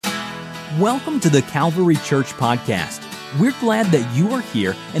Welcome to the Calvary Church podcast. We're glad that you are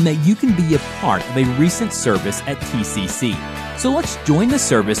here and that you can be a part of a recent service at TCC. So let's join the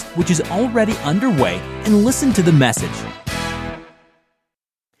service, which is already underway, and listen to the message.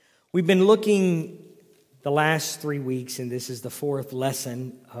 We've been looking the last 3 weeks, and this is the fourth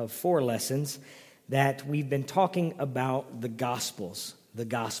lesson of 4 lessons, that we've been talking about the Gospels.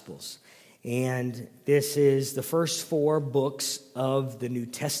 And this is the first 4 books of the New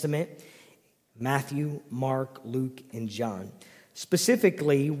Testament: Matthew, Mark, Luke, and John.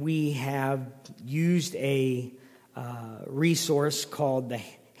 Specifically, we have used a resource called the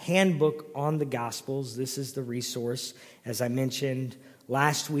Handbook on the Gospels. This is the resource. As I mentioned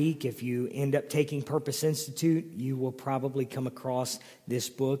last week, if you end up taking Purpose Institute, you will probably come across this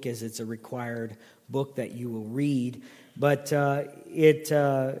book, as it's a required book that you will read. But it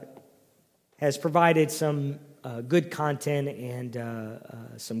has provided some good content and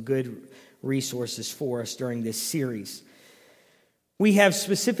some good resources for us during this series. We have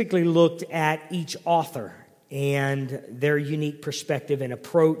specifically looked at each author and their unique perspective and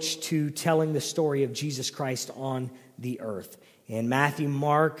approach to telling the story of Jesus Christ on the earth. And Matthew,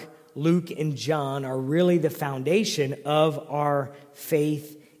 Mark, Luke, and John are really the foundation of our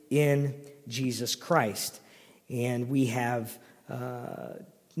faith in Jesus Christ. And we have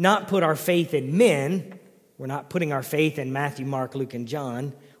not put our faith in men. We're not putting our faith in Matthew, Mark, Luke, and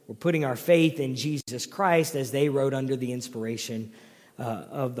John. We're putting our faith in Jesus Christ as they wrote under the inspiration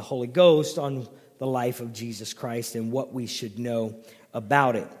of the Holy Ghost on the life of Jesus Christ and what we should know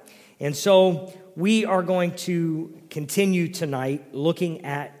about it. And so we are going to continue tonight looking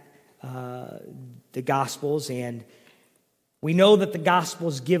at the Gospels, and we know that the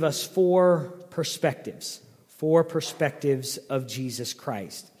Gospels give us 4 perspectives of Jesus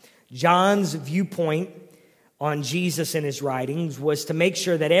Christ. John's viewpoint on Jesus and his writings was to make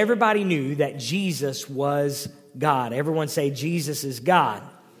sure that everybody knew that Jesus was God. Everyone say, Jesus is God.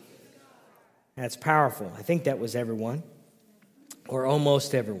 That's powerful. I think that was everyone, or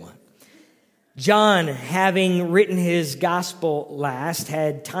almost everyone. John, having written his gospel last,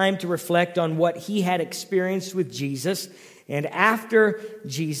 had time to reflect on what he had experienced with Jesus and after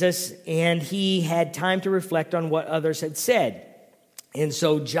Jesus, and he had time to reflect on what others had said. And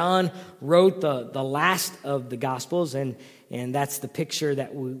so John wrote the last of the Gospels, and that's the picture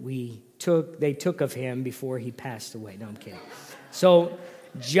that they took of him before he passed away. No, I'm kidding. So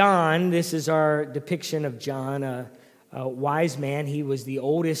John, this is our depiction of John, a wise man. He was the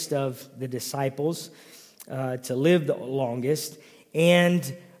oldest of the disciples to live the longest. And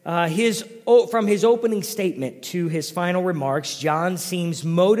from his opening statement to his final remarks, John seems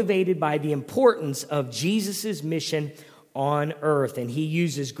motivated by the importance of Jesus' mission on earth, and he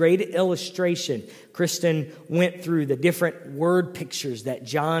uses great illustration. Kristen went through the different word pictures that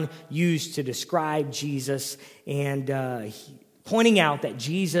John used to describe Jesus, and pointing out that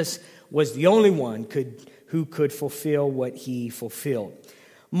Jesus was the only one who could fulfill what he fulfilled.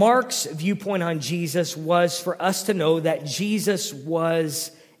 Mark's viewpoint on Jesus was for us to know that Jesus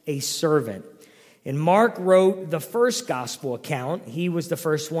was a servant. And Mark wrote the first gospel account. He was the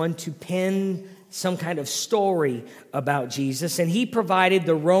first one to pen some kind of story about Jesus, and he provided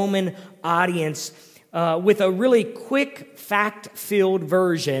the Roman audience with a really quick, fact-filled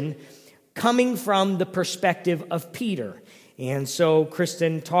version coming from the perspective of Peter. And so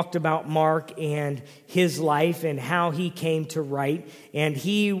Kristen talked about Mark and his life and how he came to write, and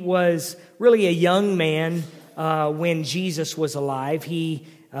he was really a young man when Jesus was alive. He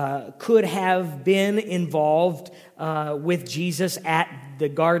could have been involved with Jesus at the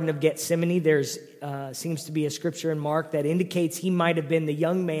Garden of Gethsemane. There's seems to be a scripture in Mark that indicates he might have been the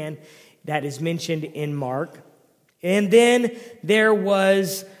young man that is mentioned in Mark. And then there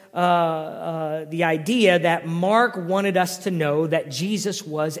was the idea that Mark wanted us to know that Jesus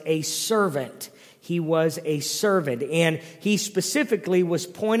was a servant. He was a servant, and he specifically was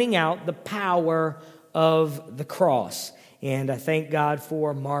pointing out the power of the cross. And I thank God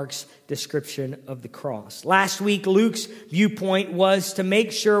for Mark's description of the cross. Last week, Luke's viewpoint was to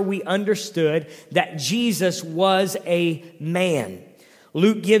make sure we understood that Jesus was a man.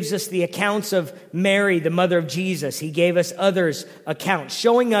 Luke gives us the accounts of Mary, the mother of Jesus. He gave us others' accounts,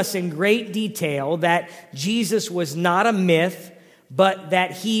 showing us in great detail that Jesus was not a myth, but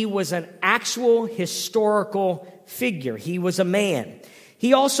that he was an actual historical figure. He was a man.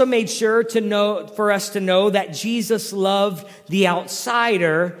 He also made sure for us to know that Jesus loved the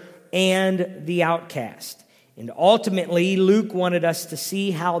outsider and the outcast. And ultimately, Luke wanted us to see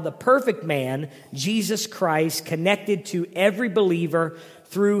how the perfect man, Jesus Christ, connected to every believer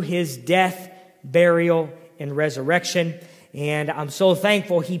through his death, burial, and resurrection. And I'm so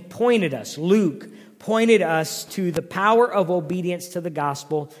thankful Luke pointed us to the power of obedience to the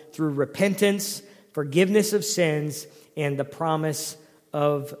gospel through repentance, forgiveness of sins, and the promise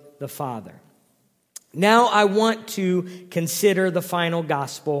of the Father. Now I want to consider the final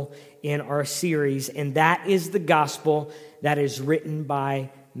gospel in our series, and that is the gospel that is written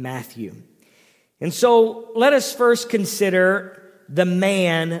by Matthew. And so let us first consider the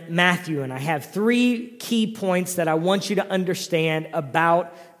man Matthew. And I have 3 key points that I want you to understand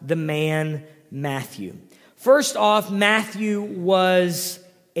about the man Matthew. First off, Matthew was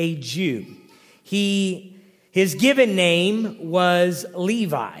a Jew. His given name was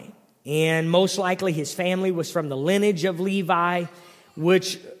Levi, and most likely his family was from the lineage of Levi,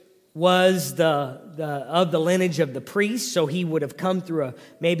 which was the lineage of the priests. So he would have come through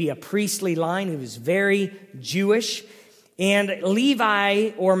maybe a priestly line. He was very Jewish. And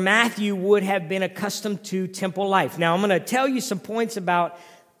Levi or Matthew would have been accustomed to temple life. Now, I'm going to tell you some points about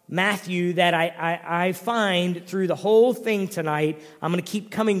Matthew that I find through the whole thing tonight. I'm going to keep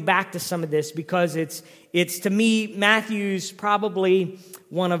coming back to some of this because it's to me, Matthew's probably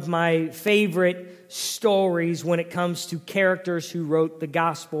one of my favorite stories when it comes to characters who wrote the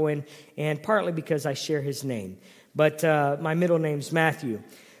gospel, and partly because I share his name. But my middle name's Matthew.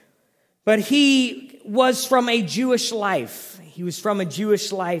 But he was from a Jewish life. He was from a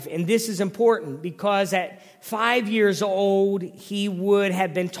Jewish life, and this is important because at 5 years old, he would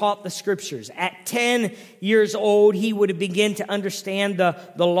have been taught the scriptures. At 10 years old, he would have begun to understand the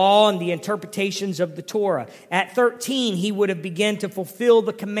law and the interpretations of the Torah. At 13, he would have begun to fulfill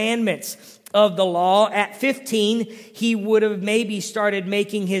the commandments of the law. At 15, he would have maybe started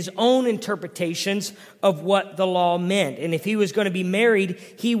making his own interpretations of what the law meant. And if he was going to be married,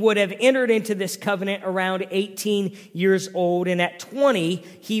 he would have entered into this covenant around 18 years old. And at 20,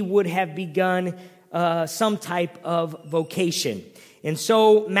 he would have begun some type of vocation. And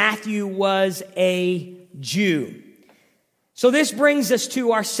so Matthew was a Jew. So this brings us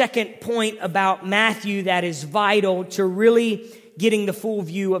to our second point about Matthew that is vital to really getting the full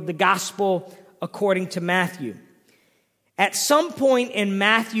view of the gospel according to Matthew. At some point in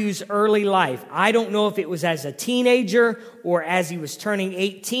Matthew's early life, I don't know if it was as a teenager or as he was turning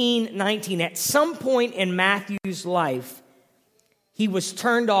 18, 19, at some point in Matthew's life, he was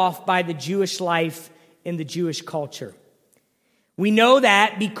turned off by the Jewish life and the Jewish culture. We know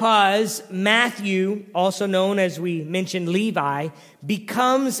that because Matthew, also known as we mentioned Levi,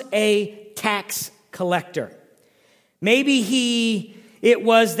 becomes a tax collector. Maybe it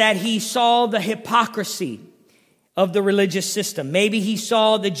was that he saw the hypocrisy of the religious system. Maybe he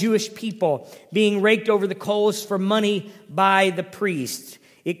saw the Jewish people being raked over the coals for money by the priests.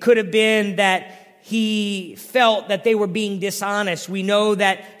 It could have been that he felt that they were being dishonest. We know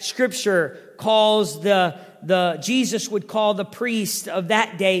that Scripture calls Jesus would call the priests of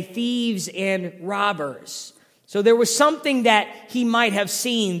that day thieves and robbers. So there was something that he might have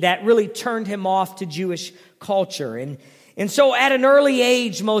seen that really turned him off to Jewish culture. And so at an early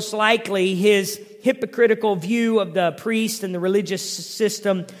age, most likely, his hypocritical view of the priest and the religious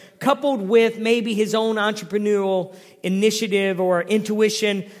system, coupled with maybe his own entrepreneurial initiative or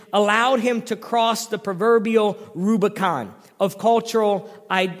intuition, allowed him to cross the proverbial Rubicon of cultural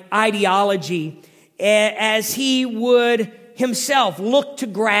ideology as he would himself look to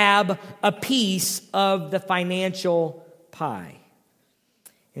grab a piece of the financial pie.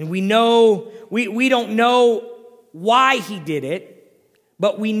 And we don't know why he did it,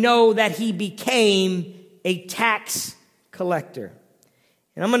 but we know that he became a tax collector.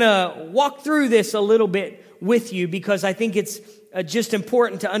 And I'm going to walk through this a little bit with you because I think it's just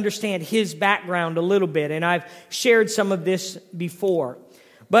important to understand his background a little bit. And I've shared some of this before.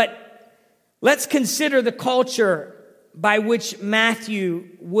 But let's consider the culture by which Matthew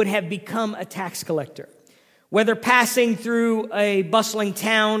would have become a tax collector. Whether passing through a bustling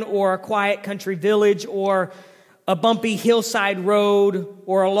town or a quiet country village or a bumpy hillside road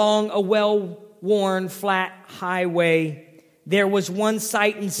or along a well-worn flat highway, there was one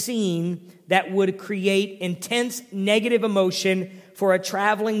sight and scene that would create intense negative emotion for a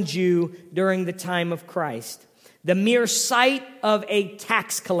traveling Jew during the time of Christ. The mere sight of a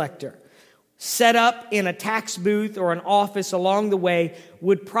tax collector set up in a tax booth or an office along the way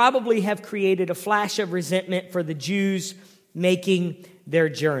would probably have created a flash of resentment for the Jews making their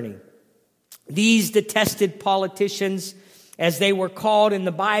journey. These detested politicians, as they were called in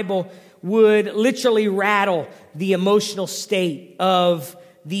the Bible, would literally rattle the emotional state of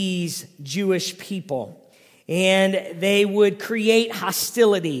these Jewish people. And they would create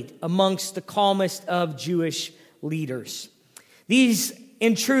hostility amongst the calmest of Jewish leaders. These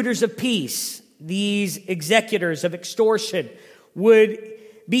intruders of peace these executors of extortion, would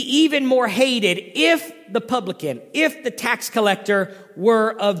be even more hated if the publican, if the tax collector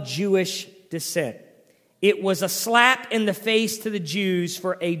were of Jewish descent. It was a slap in the face to the Jews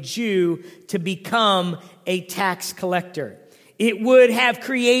for a Jew to become a tax collector. It would have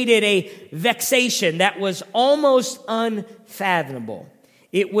created a vexation that was almost unfathomable.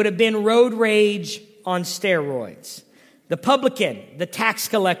 It would have been road rage on steroids. The publican, the tax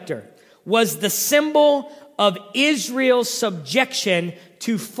collector, was the symbol of Israel's subjection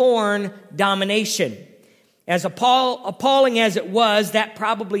to foreign domination. As appalling as it was, that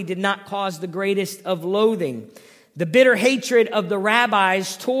probably did not cause the greatest of loathing. The bitter hatred of the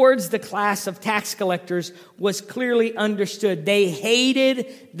rabbis towards the class of tax collectors was clearly understood. They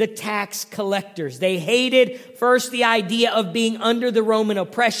hated the tax collectors. They hated first the idea of being under the Roman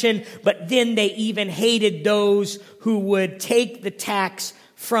oppression, but then they even hated those who would take the tax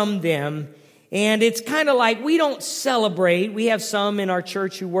from them. And it's kind of like we don't celebrate. We have some in our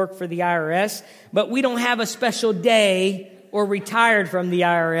church who work for the IRS, but we don't have a special day, or retired from the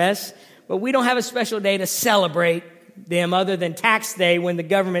IRS, but we don't have a special day to celebrate them other than tax day when the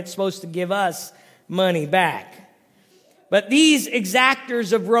government's supposed to give us money back. But these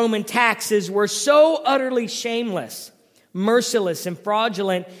exactors of Roman taxes were so utterly shameless, merciless, and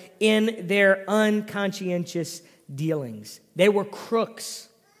fraudulent in their unconscientious dealings. They were crooks.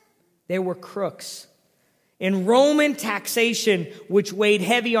 They were crooks. In Roman taxation, which weighed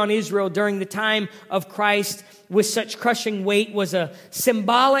heavy on Israel during the time of Christ with such crushing weight, was a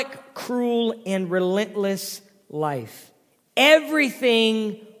symbolic, cruel, and relentless life.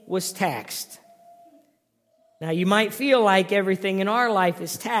 Everything was taxed. Now, you might feel like everything in our life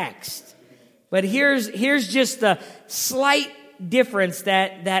is taxed, but here's just the slight difference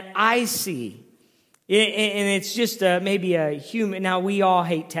that I see. And it's just maybe a human. Now, we all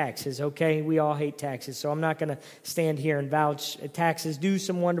hate taxes, okay? We all hate taxes. So I'm not going to stand here and vouch. Taxes do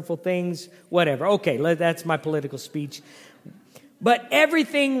some wonderful things, whatever. Okay, that's my political speech. But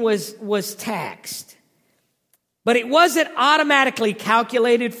everything was taxed. But it wasn't automatically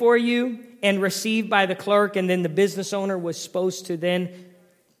calculated for you and received by the clerk, and then the business owner was supposed to then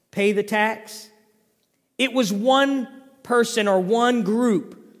pay the tax. It was one person or one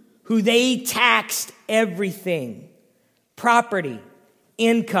group who they taxed everything: property,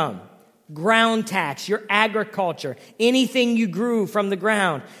 income, ground tax, your agriculture, anything you grew from the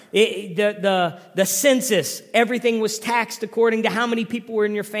ground, the census, everything was taxed according to how many people were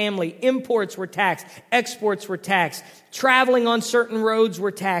in your family. Imports were taxed, exports were taxed, traveling on certain roads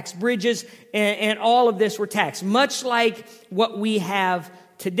were taxed, bridges and all of this were taxed, much like what we have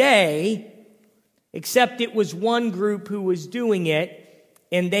today, except it was one group who was doing it,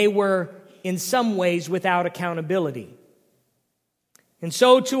 and they were, in some ways, without accountability. And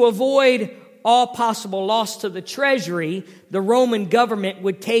so, to avoid all possible loss to the treasury, the Roman government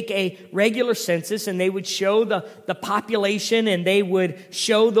would take a regular census, and they would show the population, and they would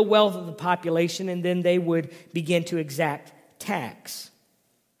show the wealth of the population, and then they would begin to exact tax.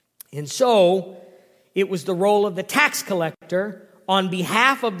 And so, it was the role of the tax collector on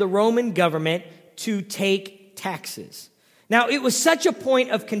behalf of the Roman government to take taxes. Now, it was such a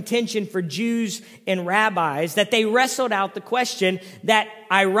point of contention for Jews and rabbis that they wrestled out the question that,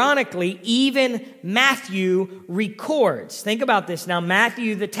 ironically, even Matthew records. Think about this. Now,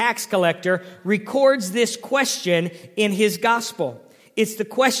 Matthew, the tax collector, records this question in his gospel. It's the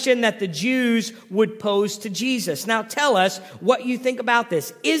question that the Jews would pose to Jesus. Now, tell us what you think about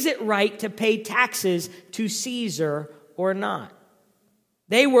this. Is it right to pay taxes to Caesar or not?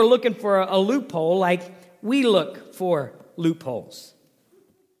 They were looking for a loophole like we look for loopholes.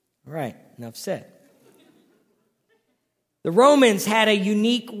 All right, enough said. The Romans had a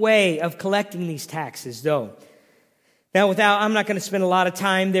unique way of collecting these taxes, though. Now, I'm not going to spend a lot of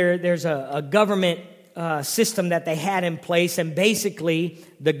time there. There's a government system that they had in place, and basically,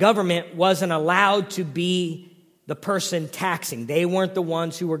 the government wasn't allowed to be the person taxing. They weren't the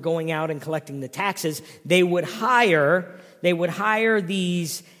ones who were going out and collecting the taxes. They would hire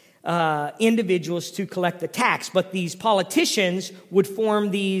these individuals to collect the tax, but these politicians would form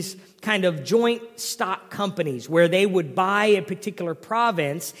these kind of joint stock companies where they would buy a particular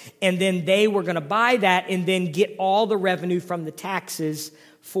province, and then they were going to buy that and then get all the revenue from the taxes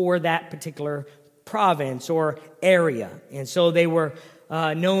for that particular province or area. And so they were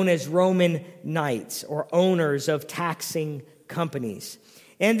known as Roman knights or owners of taxing companies.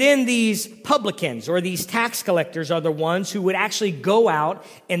 And then these publicans or these tax collectors are the ones who would actually go out,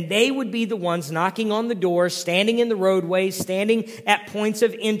 and they would be the ones knocking on the doors, standing in the roadways, standing at points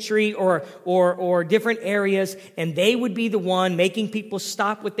of entry or different areas, and they would be the one making people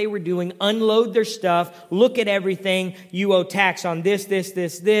stop what they were doing, unload their stuff, look at everything. You owe tax on this, this,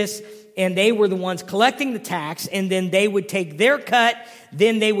 this, this. And they were the ones collecting the tax, and then they would take their cut,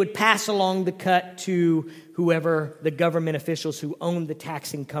 then they would pass along the cut to whoever the government officials who owned the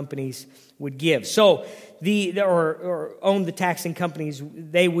taxing companies would give. So or owned the taxing companies,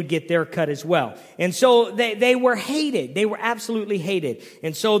 they would get their cut as well. And so they were hated. They were absolutely hated.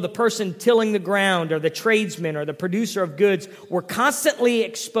 And so the person tilling the ground or the tradesman or the producer of goods were constantly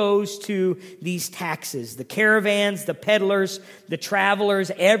exposed to these taxes. The caravans, the peddlers, the travelers,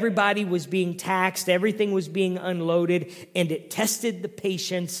 everybody was being taxed. Everything was being unloaded, and it tested the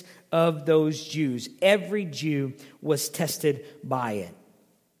patience of those Jews. Every Jew was tested by it,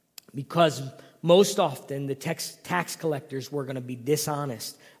 because most often the tax collectors were going to be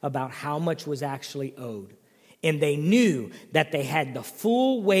dishonest about how much was actually owed. And they knew that they had the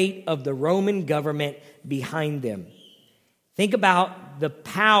full weight of the Roman government behind them. Think about the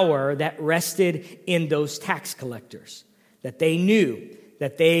power that rested in those tax collectors, that they knew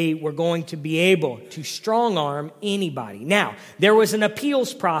that they were going to be able to strong-arm anybody. Now, there was an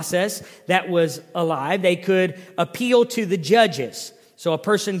appeals process that was alive. They could appeal to the judges. So a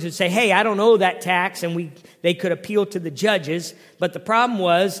person could say, hey, I don't owe that tax, and they could appeal to the judges. But the problem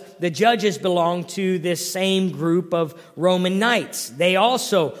was the judges belonged to this same group of Roman knights. They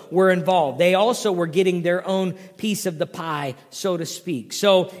also were involved. They also were getting their own piece of the pie, so to speak.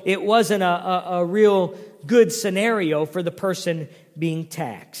 So it wasn't a real good scenario for the person being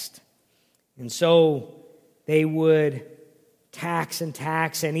taxed. And so they would tax, and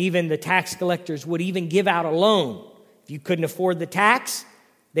even the tax collectors would even give out a loan. If you couldn't afford the tax,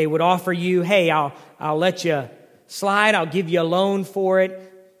 they would offer you, hey, I'll let you slide, I'll give you a loan for it.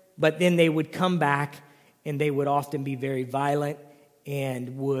 But then they would come back, and they would often be very violent,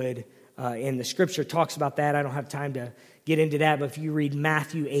 and would, and the scripture talks about that. I don't have time to get into that, but if you read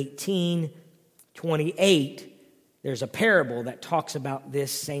Matthew 18:28, there's a parable that talks about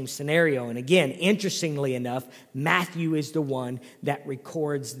this same scenario. And again, interestingly enough, Matthew is the one that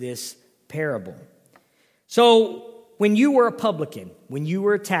records this parable. So when you were a publican, when you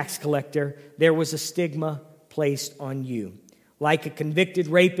were a tax collector, there was a stigma placed on you. Like a convicted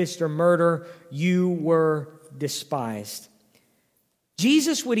rapist or murderer, you were despised.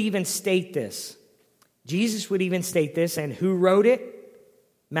 Jesus would even state this. And who wrote it?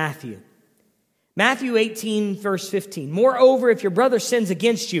 Matthew. Matthew 18, verse 15. Moreover, if your brother sins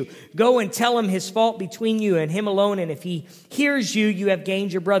against you, go and tell him his fault between you and him alone. And if he hears you, you have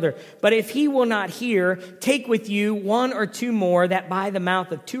gained your brother. But if he will not hear, take with you one or two more, that by the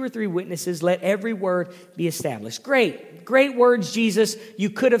mouth of 2 or 3 witnesses, let every word be established. Great words, Jesus. You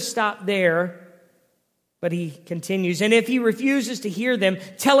could have stopped there. But he continues, and if he refuses to hear them,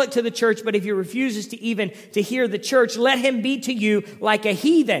 tell it to the church. But if he refuses to even to hear the church, let him be to you like a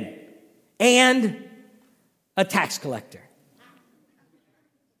heathen and a tax collector.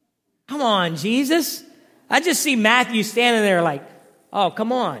 Come on, Jesus. I just see Matthew standing there like, oh,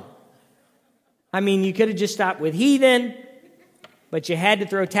 come on. I mean, you could have just stopped with heathen, but you had to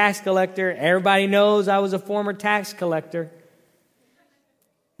throw tax collector. Everybody knows I was a former tax collector.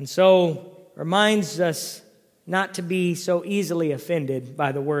 And so reminds us not to be so easily offended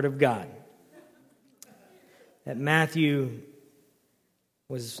by the Word of God. That Matthew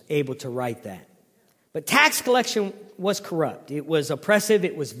was able to write that. But tax collection was corrupt. It was oppressive.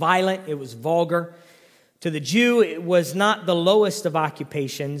 It was violent. It was vulgar. To the Jew, it was not the lowest of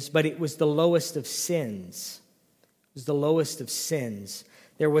occupations, but it was the lowest of sins. It was the lowest of sins.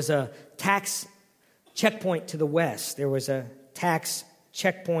 There was a tax checkpoint to the west. There was a tax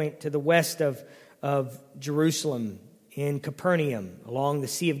checkpoint to the west of Jerusalem in Capernaum along the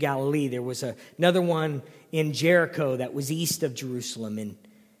Sea of Galilee. There was another one in Jericho that was east of Jerusalem. And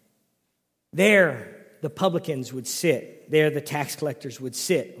there the publicans would sit. There the tax collectors would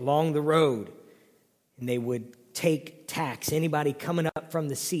sit along the road. And they would take tax. Anybody coming up from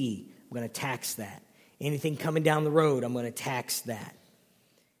the sea, I'm going to tax that. Anything coming down the road, I'm going to tax that.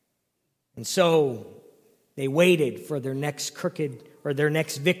 And so they waited for their next crooked or their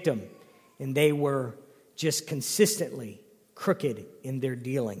next victim, and they were just consistently crooked in their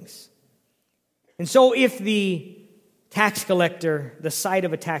dealings. And so if the tax collector, the sight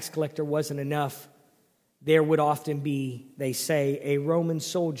of a tax collector wasn't enough, there would often be, they say, a Roman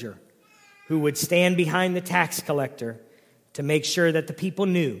soldier who would stand behind the tax collector to make sure that the people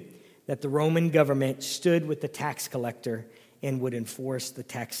knew that the Roman government stood with the tax collector and would enforce the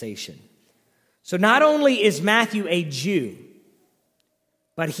taxation. So not only is Matthew a Jew,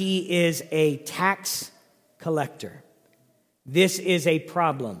 but he is a tax collector. This is a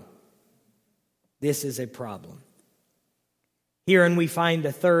problem. This is a problem. Herein we find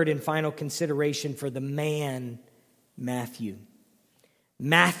the third and final consideration for the man Matthew.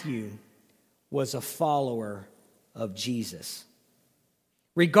 Matthew was a follower of Jesus.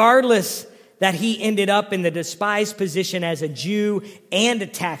 Regardless that he ended up in the despised position as a Jew and a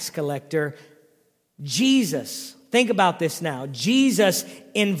tax collector, Jesus, think about this now, Jesus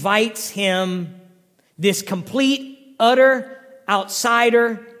invites him, this complete, utter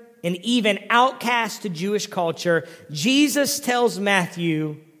outsider, and even outcast to Jewish culture. Jesus tells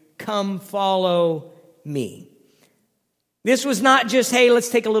Matthew, come follow me. This was not just, hey, let's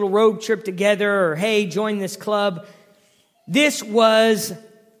take a little road trip together, or hey, join this club. This was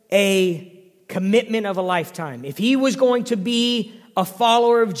a commitment of a lifetime. If he was going to be a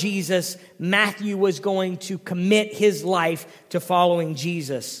follower of Jesus, Matthew was going to commit his life to following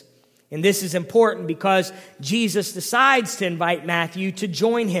Jesus. And this is important because Jesus decides to invite Matthew to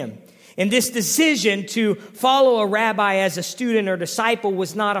join him. And this decision to follow a rabbi as a student or disciple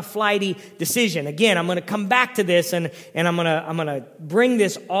was not a flighty decision. Again, I'm going to come back to this and I'm going to bring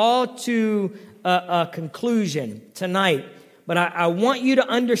this all to a conclusion tonight. But I want you to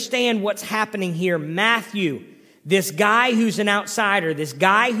understand what's happening here. Matthew, this guy who's an outsider, this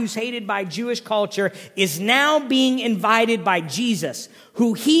guy who's hated by Jewish culture, is now being invited by Jesus,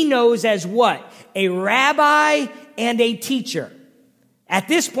 who he knows as what? A rabbi and a teacher. At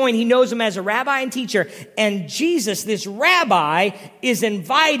this point, he knows him as a rabbi and teacher. And Jesus, this rabbi, is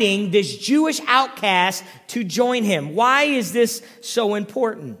inviting this Jewish outcast to join him. Why is this so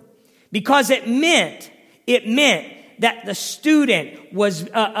important? Because it meant that the student was,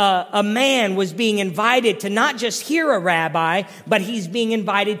 a man was being invited to not just hear a rabbi, but he's being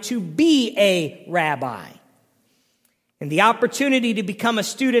invited to be a rabbi. And the opportunity to become a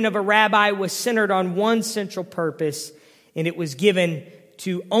student of a rabbi was centered on one central purpose, and it was given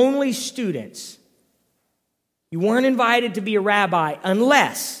to only students. You weren't invited to be a rabbi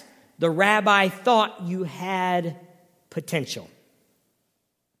unless the rabbi thought you had potential.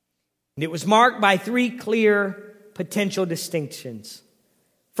 And it was marked by three clear potential distinctions.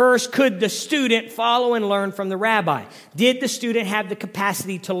 First, could the student follow and learn from the rabbi? Did the student have the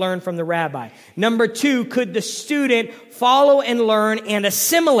capacity to learn from the rabbi? Number two, could the student follow and learn and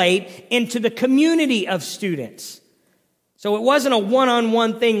assimilate into the community of students? So it wasn't a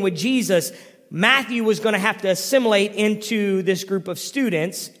one-on-one thing with Jesus. Matthew was going to have to assimilate into this group of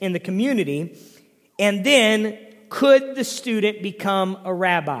students in the community. And then, could the student become a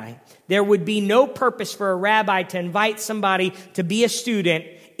rabbi? There would be no purpose for a rabbi to invite somebody to be a student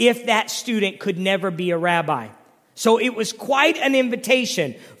if that student could never be a rabbi. So it was quite an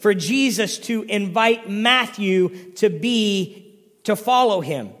invitation for Jesus to invite Matthew to follow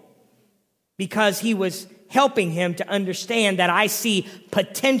him, because he was helping him to understand that I see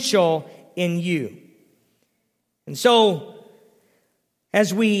potential in you. And so,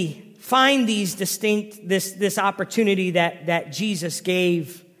 as we find these this opportunity that Jesus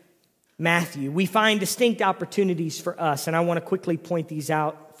gave Matthew, we find distinct opportunities for us, and I want to quickly point these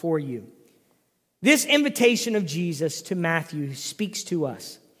out for you. This invitation of Jesus to Matthew speaks to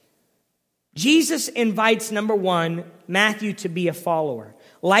us. Jesus invites, number one, Matthew to be a follower.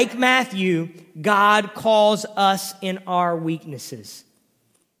 Like Matthew, God calls us in our weaknesses.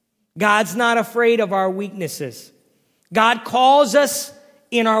 God's not afraid of our weaknesses. God calls us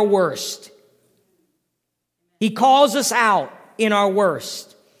in our worst. He calls us out in our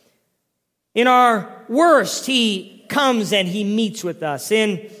worst. In our worst, he comes and he meets with us.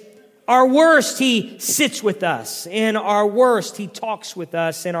 In our worst, he sits with us. In our worst, he talks with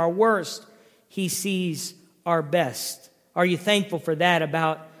us. In our worst, he sees our best. Are you thankful for that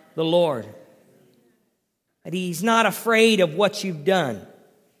about the Lord? That he's not afraid of what you've done.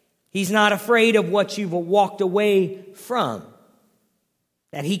 He's not afraid of what you've walked away from.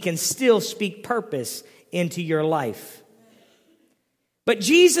 That he can still speak purpose into your life. But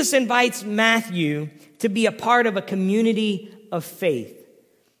Jesus invites Matthew to be a part of a community of faith.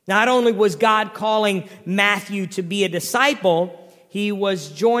 Not only was God calling Matthew to be a disciple, he was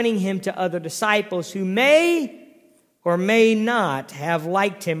joining him to other disciples who may or may not have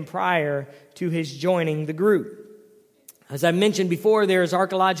liked him prior to his joining the group. As I mentioned before, there is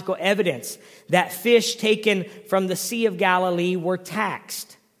archaeological evidence that fish taken from the Sea of Galilee were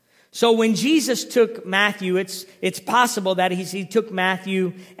taxed. So when Jesus took Matthew, it's possible that he took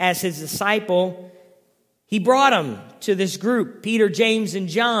Matthew as his disciple. He brought him to this group, Peter, James, and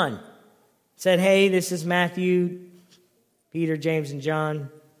John. Said, hey, this is Matthew. Peter, James, and John.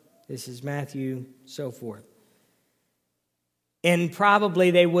 This is Matthew, so forth. And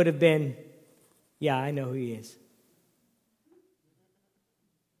probably they would have been, yeah, I know who he is.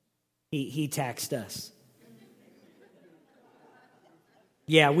 He taxed us.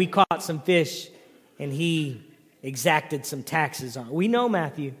 Yeah, we caught some fish, and he exacted some taxes on. We know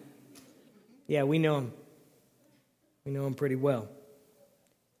Matthew. Yeah, we know him. We know him pretty well.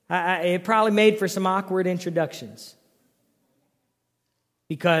 It probably made for some awkward introductions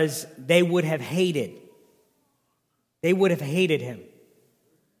because they would have hated. They would have hated him.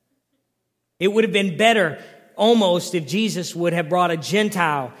 It would have been better almost if Jesus would have brought a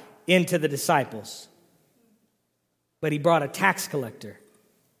Gentile into the disciples. But he brought a tax collector.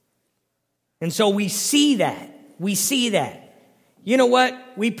 And so we see that. We see that. You know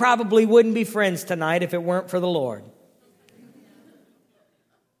what? We probably wouldn't be friends tonight if it weren't for the Lord.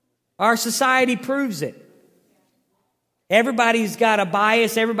 Our society proves it. Everybody's got a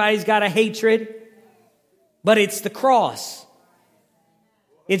bias. Everybody's got a hatred. But it's the cross.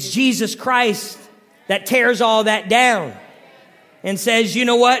 It's Jesus Christ that tears all that down and says, you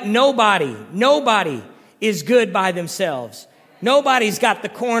know what? Nobody is good by themselves. Nobody's got the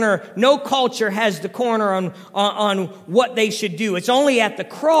corner. No culture has the corner on what they should do. It's only at the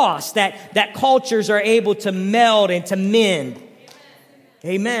cross that cultures are able to meld and to mend.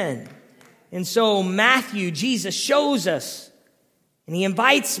 Amen. And so Matthew, Jesus shows us, and he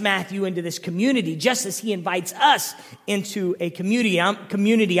invites Matthew into this community just as he invites us into a community.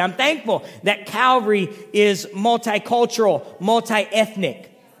 I'm thankful that Calvary is multicultural,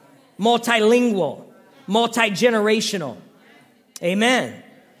 multi-ethnic, multilingual, multi-generational. Amen.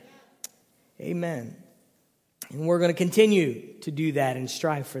 Amen. And we're going to continue to do that and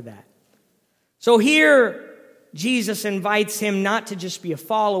strive for that. So here, Jesus invites him not to just be a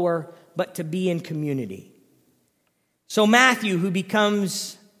follower, but to be in community. So Matthew, who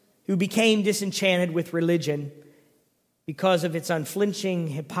became disenchanted with religion because of its unflinching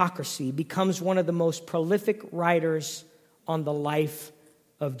hypocrisy, becomes one of the most prolific writers on the life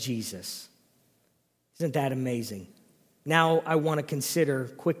of Jesus. Isn't that amazing? Now I want to consider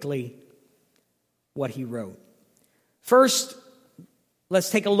quickly what he wrote. First, let's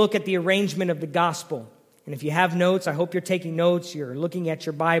take a look at the arrangement of the gospel. And if you have notes, I hope you're taking notes, you're looking at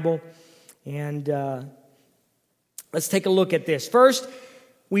your Bible, and let's take a look at this. First,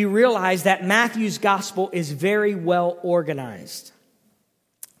 we realize that Matthew's gospel is very well organized.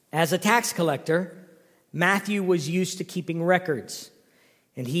 As a tax collector, Matthew was used to keeping records,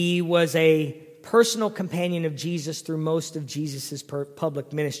 and he was a personal companion of Jesus through most of Jesus'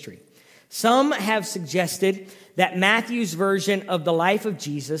 public ministry. Some have suggested that Matthew's version of the life of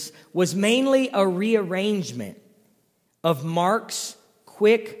Jesus was mainly a rearrangement of Mark's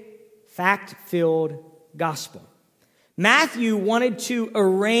quick, fact-filled gospel. Matthew wanted to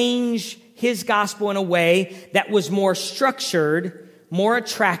arrange his gospel in a way that was more structured, more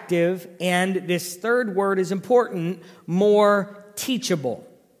attractive, and this third word is important, more teachable.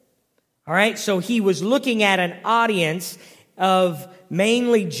 All right, so he was looking at an audience of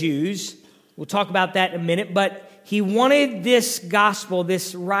mainly Jews. We'll talk about that in a minute, but he wanted this gospel,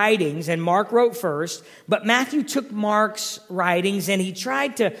 this writings, and Mark wrote first, but Matthew took Mark's writings and he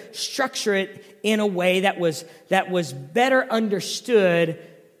tried to structure it in a way that was better understood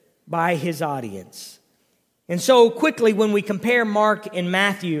by his audience. And so quickly, when we compare Mark and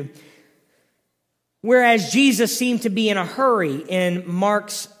Matthew, whereas Jesus seemed to be in a hurry in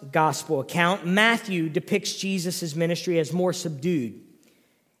Mark's gospel account, Matthew depicts Jesus' ministry as more subdued.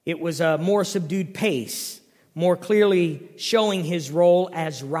 It was a more subdued pace, more clearly showing his role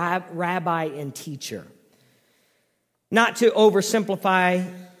as rabbi and teacher. Not to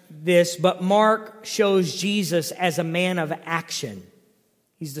oversimplify this, but Mark shows Jesus as a man of action.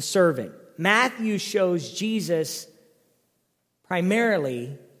 He's the servant. Matthew shows Jesus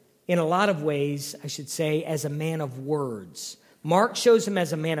primarily, in a lot of ways, I should say, as a man of words. Mark shows him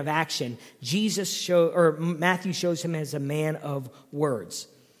as a man of action. Matthew shows him as a man of words.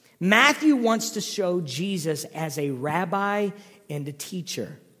 Matthew wants to show Jesus as a rabbi and a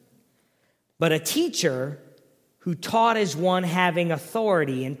teacher, but a teacher who taught as one having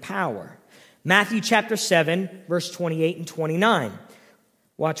authority and power. Matthew chapter 7, verse 28 and 29.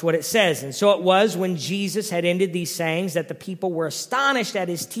 Watch what it says. And so it was when Jesus had ended these sayings that the people were astonished at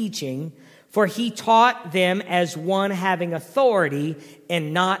his teaching, for he taught them as one having authority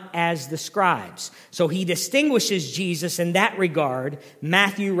and not as the scribes. So he distinguishes Jesus in that regard.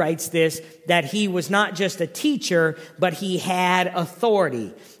 Matthew writes this, that he was not just a teacher, but he had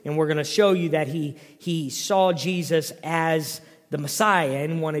authority. And we're going to show you that he saw Jesus as the Messiah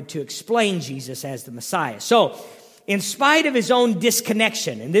and wanted to explain Jesus as the Messiah. So in spite of his own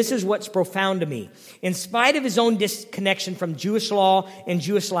disconnection, and this is what's profound to me, in spite of his own disconnection from Jewish law and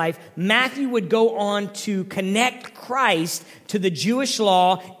Jewish life, Matthew would go on to connect Christ to the Jewish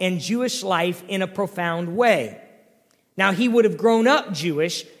law and Jewish life in a profound way. Now, he would have grown up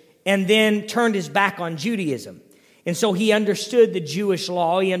Jewish and then turned his back on Judaism. And so he understood the Jewish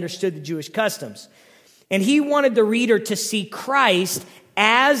law, he understood the Jewish customs. And he wanted the reader to see Christ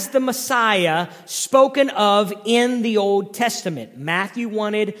as the Messiah spoken of in the Old Testament. Matthew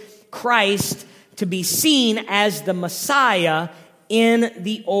wanted Christ to be seen as the Messiah in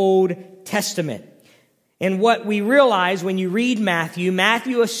the Old Testament. And what we realize when you read Matthew,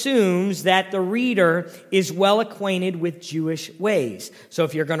 Matthew assumes that the reader is well acquainted with Jewish ways. So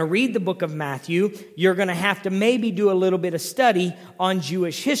if you're going to read the book of Matthew, you're going to have to maybe do a little bit of study on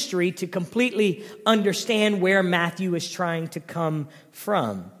Jewish history to completely understand where Matthew is trying to come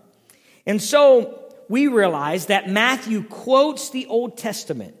from. And so we realize that Matthew quotes the Old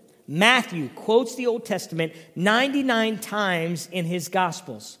Testament. Matthew quotes the Old Testament 99 times in his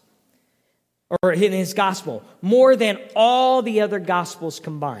Gospels. Or in his gospel, more than all the other gospels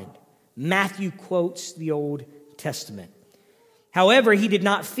combined. Matthew quotes the Old Testament. However, he did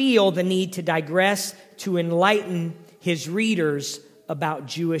not feel the need to digress to enlighten his readers about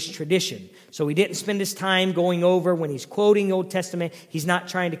Jewish tradition. So he didn't spend his time going over when he's quoting the Old Testament. He's not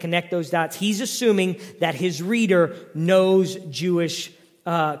trying to connect those dots. He's assuming that his reader knows Jewish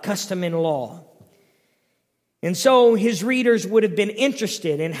custom and law. And so his readers would have been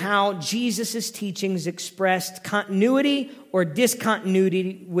interested in how Jesus' teachings expressed continuity or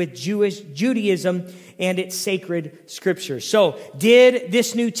discontinuity with Judaism and its sacred scriptures. So did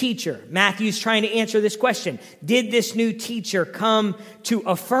this new teacher, Matthew's trying to answer this question, did this new teacher come to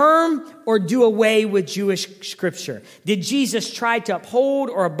affirm or do away with Jewish scripture? Did Jesus try to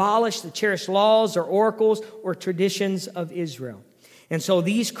uphold or abolish the cherished laws or oracles or traditions of Israel? And so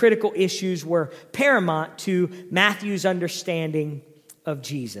these critical issues were paramount to Matthew's understanding of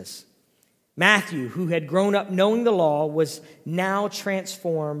Jesus. Matthew, who had grown up knowing the law, was now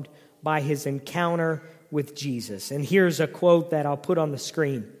transformed by his encounter with Jesus. And here's a quote that I'll put on the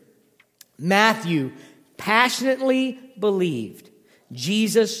screen. Matthew passionately believed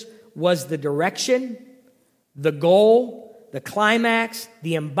Jesus was the direction, the goal, the climax,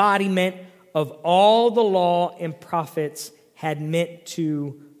 the embodiment of all the law and prophets had meant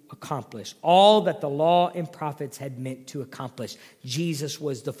to accomplish. All that the law and prophets had meant to accomplish. Jesus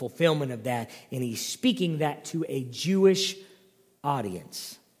was the fulfillment of that, and he's speaking that to a Jewish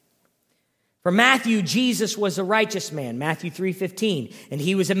audience. For Matthew, Jesus was a righteous man, Matthew 3:15, and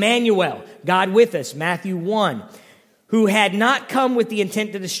he was Emmanuel, God with us, Matthew 1, who had not come with the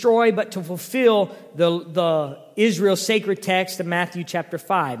intent to destroy, but to fulfill the Israel's sacred text of Matthew chapter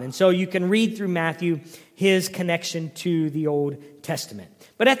 5. And so you can read through Matthew his connection to the Old Testament.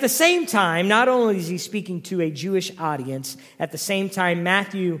 But at the same time, not only is he speaking to a Jewish audience, at the same time,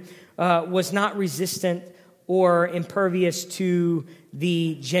 Matthew was not resistant or impervious to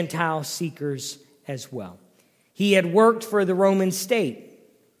the Gentile seekers as well. He had worked for the Roman state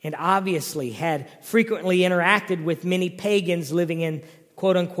and obviously had frequently interacted with many pagans living in,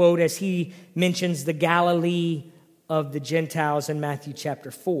 quote unquote, as he mentions, the Galilee of the Gentiles in Matthew chapter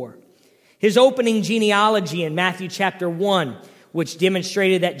 4. His opening genealogy in Matthew chapter 1, which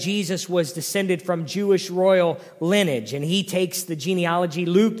demonstrated that Jesus was descended from Jewish royal lineage. And he takes the genealogy.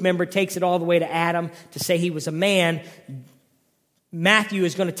 Luke, remember, takes it all the way to Adam to say he was a man. Matthew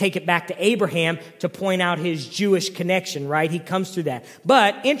is going to take it back to Abraham to point out his Jewish connection, right? He comes through that.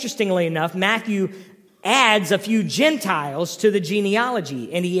 But interestingly enough, Matthew adds a few Gentiles to the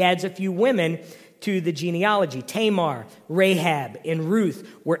genealogy, and he adds a few women to the genealogy. Tamar, Rahab, and Ruth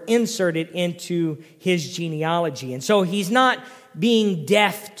were inserted into his genealogy. And so he's not being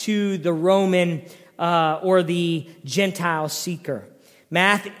deaf to the Roman or the Gentile seeker.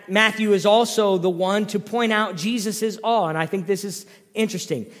 Matthew is also the one to point out Jesus' awe, and I think this is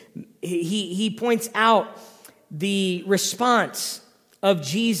interesting. He points out the response of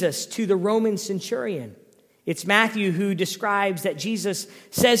Jesus to the Roman centurion. It's Matthew who describes that Jesus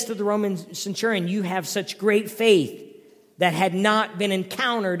says to the Roman centurion, "You have such great faith that had not been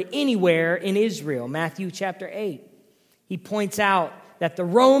encountered anywhere in Israel." Matthew chapter 8. He points out that the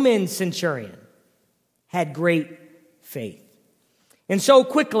Roman centurion had great faith. And so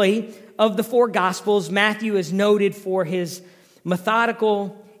quickly, of the four Gospels, Matthew is noted for his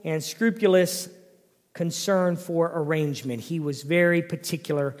methodical and scrupulous concern for arrangement. He was very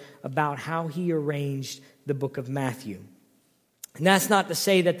particular about how he arranged the book of Matthew. And that's not to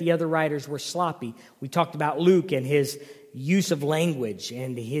say that the other writers were sloppy. We talked about Luke and his use of language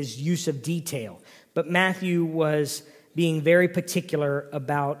and his use of detail. But Matthew was being very particular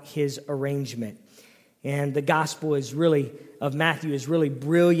about his arrangement. And the gospel of Matthew is really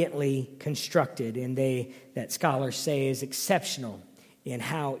brilliantly constructed, and that scholars say is exceptional in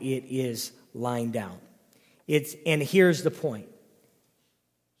how it is lined out. And here's the point.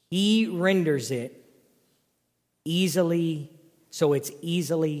 He renders it easily, so it's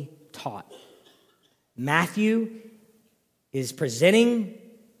easily taught. Matthew is presenting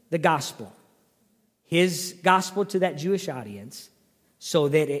the gospel, his gospel to that Jewish audience, so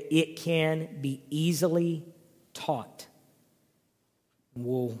that it can be easily taught.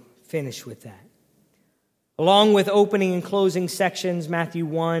 We'll finish with that. Along with opening and closing sections, Matthew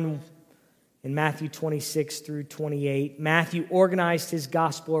 1 and Matthew 26 through 28, Matthew organized his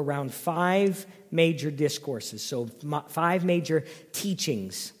gospel around 5 major discourses, so 5 major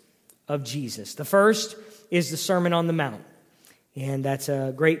teachings of Jesus. The first is the Sermon on the Mount, and that's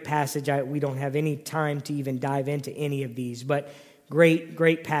a great passage. We don't have any time to even dive into any of these, but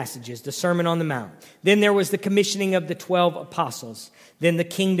great passages. The Sermon on the Mount. Then there was the commissioning of the 12 apostles. Then the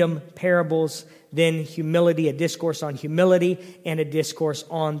kingdom parables. Then humility, a discourse on humility, and a discourse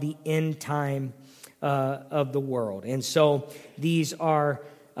on the end time of the world. And so these are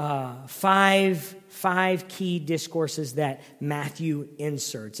 5 key discourses that Matthew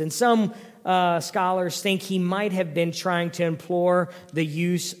inserts. And some scholars think he might have been trying to implore the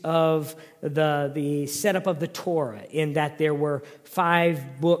use of the setup of the Torah, in that there were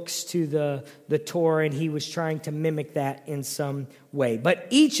 5 books to the Torah, and he was trying to mimic that in some way. But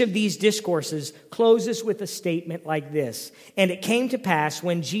each of these discourses closes with a statement like this: "And it came to pass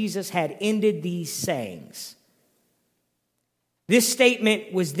when Jesus had ended these sayings." This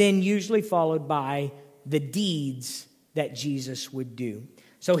statement was then usually followed by the deeds that Jesus would do.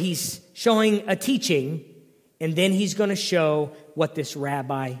 So he's showing a teaching, and then he's going to show what this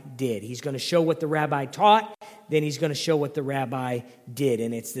rabbi did. He's going to show what the rabbi taught, then he's going to show what the rabbi did.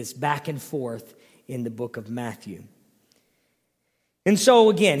 And it's this back and forth in the book of Matthew. And so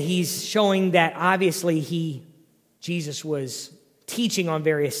again, he's showing that obviously Jesus was teaching on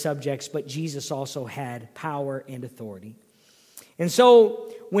various subjects, but Jesus also had power and authority. And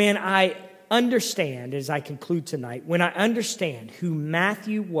so when I understand, as I conclude tonight, when I understand who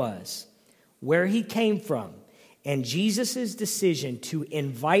Matthew was, where he came from, and Jesus' decision to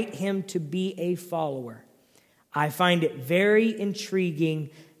invite him to be a follower, I find it very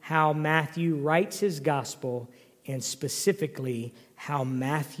intriguing how Matthew writes his gospel, and specifically how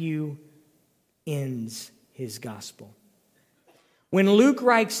Matthew ends his gospel. When Luke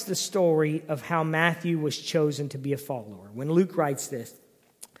writes the story of how Matthew was chosen to be a follower, when Luke writes this,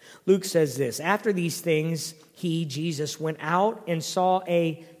 Luke says this: "After these things, he, Jesus, went out and saw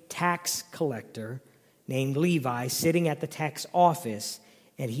a tax collector named Levi sitting at the tax office,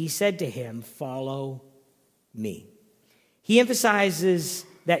 and he said to him, 'Follow me.'" He emphasizes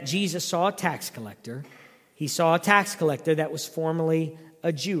that Jesus saw a tax collector. He saw a tax collector that was formerly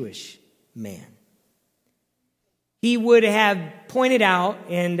a Jewish man. He would have pointed out,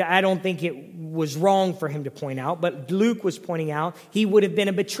 and I don't think it was wrong for him to point out, but Luke was pointing out, he would have been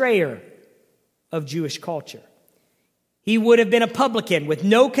a betrayer of Jewish culture. He would have been a publican with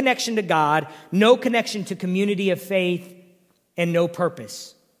no connection to God, no connection to community of faith, and no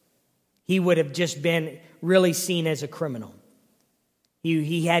purpose. He would have just been really seen as a criminal.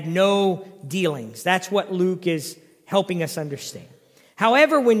 He had no dealings. That's what Luke is helping us understand.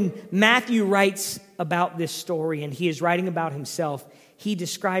 However, when Matthew writes about this story, and he is writing about himself, he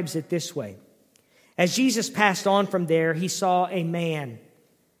describes it this way: "As Jesus passed on from there, he saw a man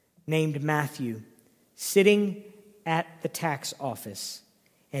named Matthew sitting at the tax office,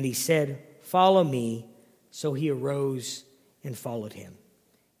 and he said, 'Follow me.' So he arose and followed him."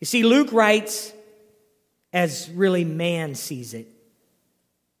 You see, Luke writes as really man sees it.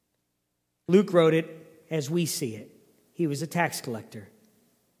 Luke wrote it as we see it. He was a tax collector.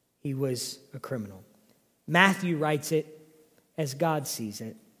 He was a criminal. Matthew writes it as God sees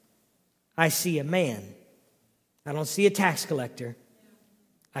it. I see a man. I don't see a tax collector.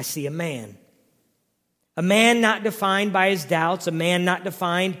 I see a man. A man not defined by his doubts, a man not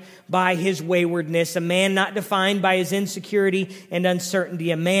defined by his waywardness, a man not defined by his insecurity and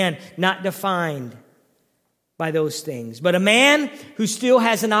uncertainty, a man not defined by those things, but a man who still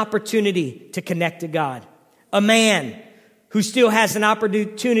has an opportunity to connect to God, a man who still has an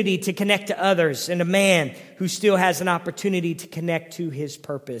opportunity to connect to others, and a man who still has an opportunity to connect to his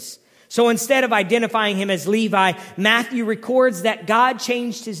purpose. So instead of identifying him as Levi, Matthew records that God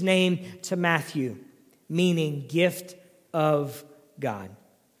changed his name to Matthew, meaning gift of God.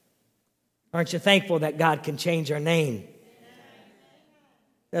 Aren't you thankful that God can change our name?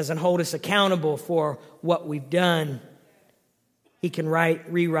 doesn't hold us accountable for what we've done. He can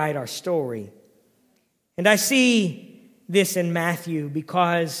rewrite our story. And I see this in Matthew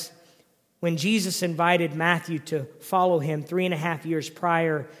because when Jesus invited Matthew to follow him 3.5 years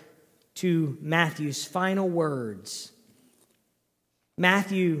prior to Matthew's final words,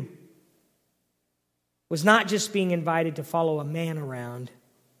 Matthew was not just being invited to follow a man around.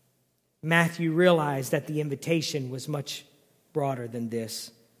 Matthew realized that the invitation was much broader than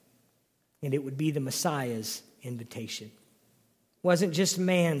this, and it would be the Messiah's invitation. It wasn't just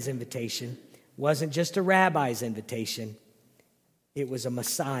man's invitation, it wasn't just a rabbi's invitation, it was a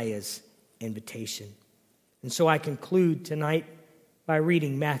Messiah's invitation. And so I conclude tonight by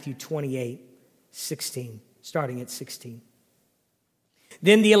reading Matthew 28:16, starting at 16.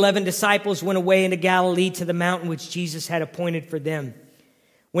 Then the 11 disciples went away into Galilee to the mountain which Jesus had appointed for them.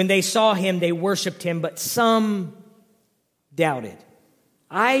 When they saw him, they worshiped him, but some doubted.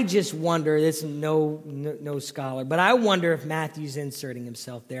 I just wonder, this is no scholar, but I wonder if Matthew's inserting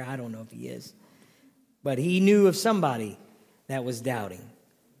himself there. I don't know if he is. But he knew of somebody that was doubting.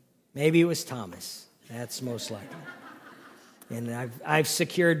 Maybe it was Thomas. That's most likely. And I've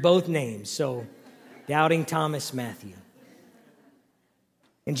secured both names, so doubting Thomas, Matthew.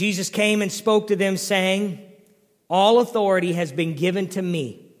 And Jesus came and spoke to them, saying, all authority has been given to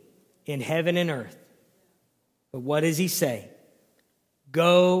me in heaven and earth. But what does he say?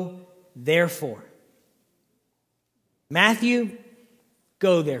 Go, therefore. Matthew,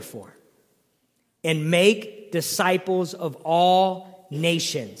 go, therefore, and make disciples of all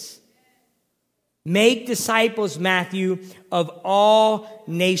nations. Make disciples, Matthew, of all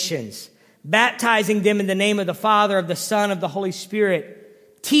nations, baptizing them in the name of the Father, of the Son, of the Holy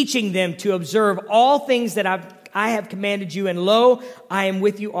Spirit, teaching them to observe all things that I have commanded you, and lo, I am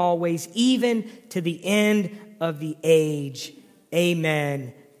with you always, even to the end of the age.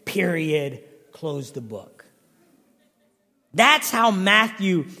 Amen. Period. Close the book. That's how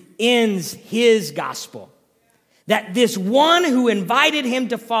Matthew ends his gospel. That this one who invited him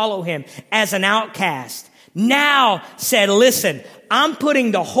to follow him as an outcast now said, listen, I'm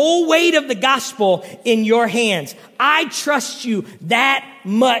putting the whole weight of the gospel in your hands. I trust you that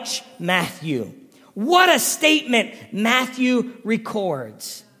much, Matthew. What a statement Matthew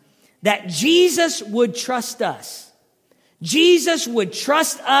records. That Jesus would trust us. Jesus would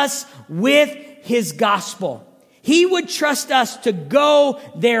trust us with his gospel. He would trust us to go,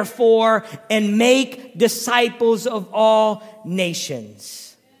 therefore, and make disciples of all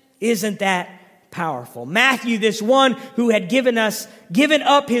nations. Isn't that powerful? Matthew, this one who had given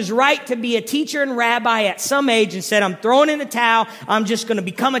up his right to be a teacher and rabbi at some age and said, I'm throwing in the towel. I'm just going to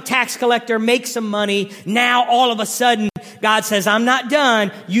become a tax collector, make some money. Now, all of a sudden, God says, I'm not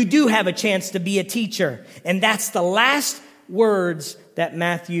done. You do have a chance to be a teacher. And that's the last words that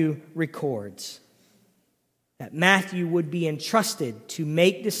Matthew records. That Matthew would be entrusted to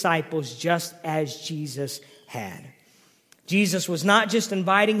make disciples just as Jesus had. Jesus was not just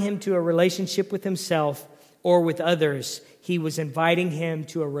inviting him to a relationship with himself or with others. He was inviting him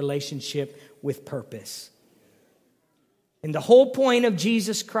to a relationship with purpose. And the whole point of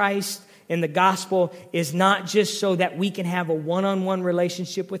Jesus Christ in the gospel is not just so that we can have a one-on-one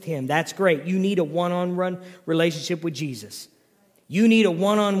relationship with him. That's great. You need a one-on-one relationship with Jesus. You need a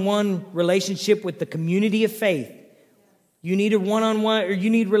one-on-one relationship with the community of faith. You need a one-on-one, or you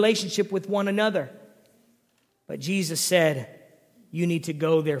need relationship with one another. But Jesus said, you need to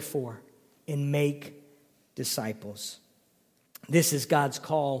go, therefore, and make disciples. This is God's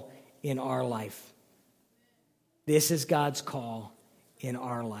call in our life. This is God's call in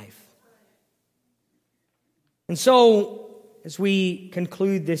our life. And so, as we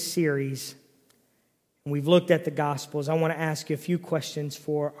conclude this series, and we've looked at the Gospels, I want to ask you a few questions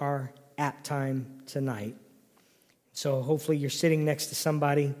for our app time tonight. So hopefully you're sitting next to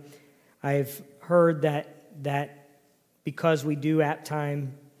somebody. I've heard that because we do app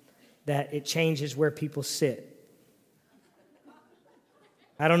time, that it changes where people sit.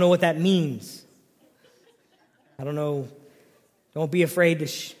 I don't know what that means. I don't know. Don't be afraid to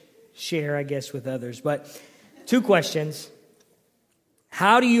share, I guess, with others. But 2 questions.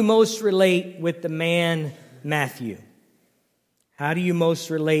 How do you most relate with the man Matthew? How do you most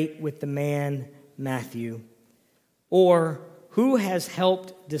relate with the man Matthew? Or who has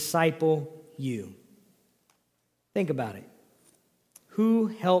helped disciple you? Think about it. Who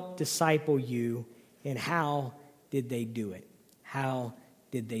helped disciple you, and how did they do it? How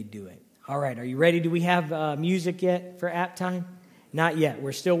did they do it? All right, are you ready? Do we have music yet for app time? Not yet.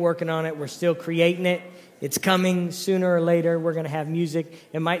 We're still working on it. We're still creating it. It's coming sooner or later. We're going to have music.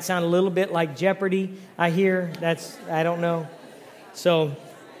 It might sound a little bit like Jeopardy, I hear. I don't know. So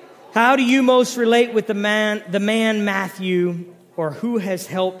How do you most relate with the man Matthew, or who has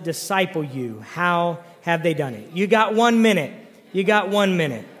helped disciple you? How have they done it? You got 1 minute. You got 1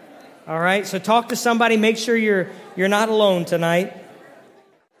 minute. All right, so talk to somebody. Make sure you're not alone tonight.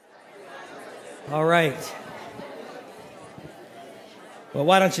 All right. Well,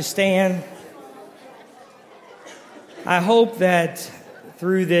 why don't you stand? I hope that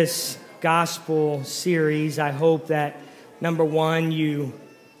through this gospel series, I hope that, number one, you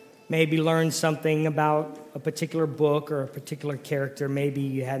maybe learn something about a particular book or a particular character maybe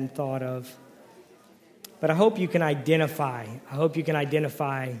you hadn't thought of. But I hope you can identify. I hope you can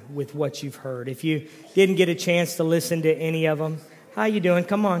identify with what you've heard. If you didn't get a chance to listen to any of them, how you doing?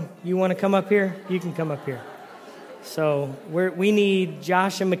 Come on. You want to come up here? You can come up here. So we need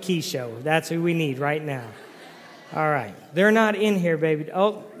Josh and Makisho. That's who we need right now. All right. They're not in here, baby.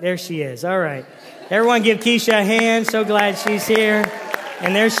 Oh, there she is. All right. Everyone give Keisha a hand. So glad she's here.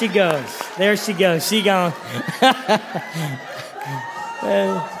 And there she goes. There she goes. She gone.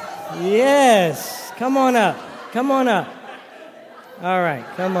 Yes. Come on up. Come on up. All right.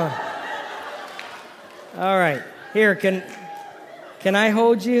 Come on. All right. Here, can I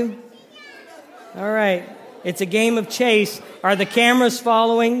hold you? All right. It's a game of chase. Are the cameras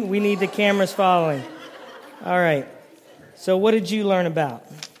following? We need the cameras following. All right. So what did you learn about?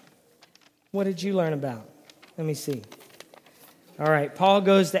 What did you learn about? Let me see. All right. Paul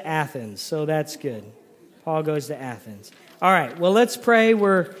goes to Athens, so that's good. Paul goes to Athens. All right. Well, let's pray.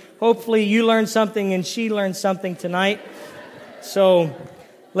 Hopefully you learned something and she learned something tonight. So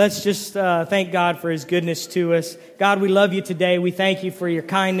let's just thank God for His goodness to us. God, we love you today. We thank you for your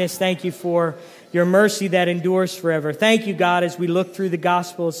kindness. Thank you for your mercy that endures forever. Thank you, God, as we look through the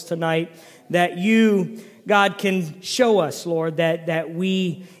Gospels tonight, that you, God, can show us, Lord, that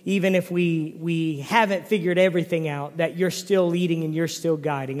we, even if we haven't figured everything out, that you're still leading and you're still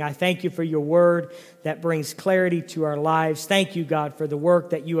guiding. I thank you for your word that brings clarity to our lives. Thank you, God, for the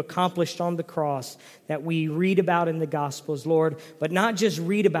work that you accomplished on the cross that we read about in the Gospels, Lord, but not just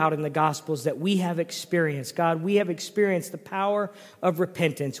read about in the Gospels, that we have experienced. God, we have experienced the power of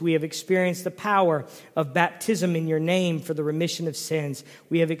repentance. We have experienced the power of baptism in your name for the remission of sins.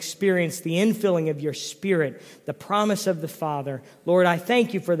 We have experienced the infilling of your Spirit, the promise of the Father. Lord, I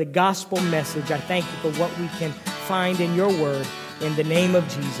thank you for the gospel message. I thank you for what we can find in your word. In the name of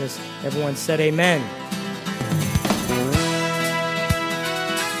Jesus, everyone said amen.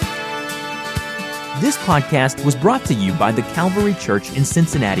 This podcast was brought to you by the Calvary Church in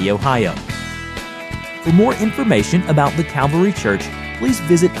Cincinnati, Ohio. For more information about the Calvary Church, please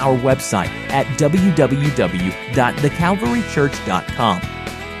visit our website at www.thecalvarychurch.com.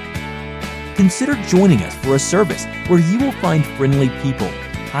 Consider joining us for a service where you will find friendly people,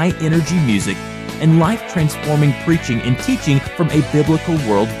 high-energy music, and life-transforming preaching and teaching from a biblical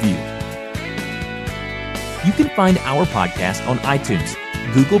worldview. You can find our podcast on iTunes,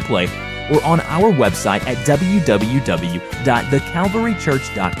 Google Play, or on our website at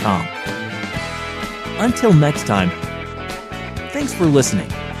www.thecalvarychurch.com. Until next time, thanks for listening.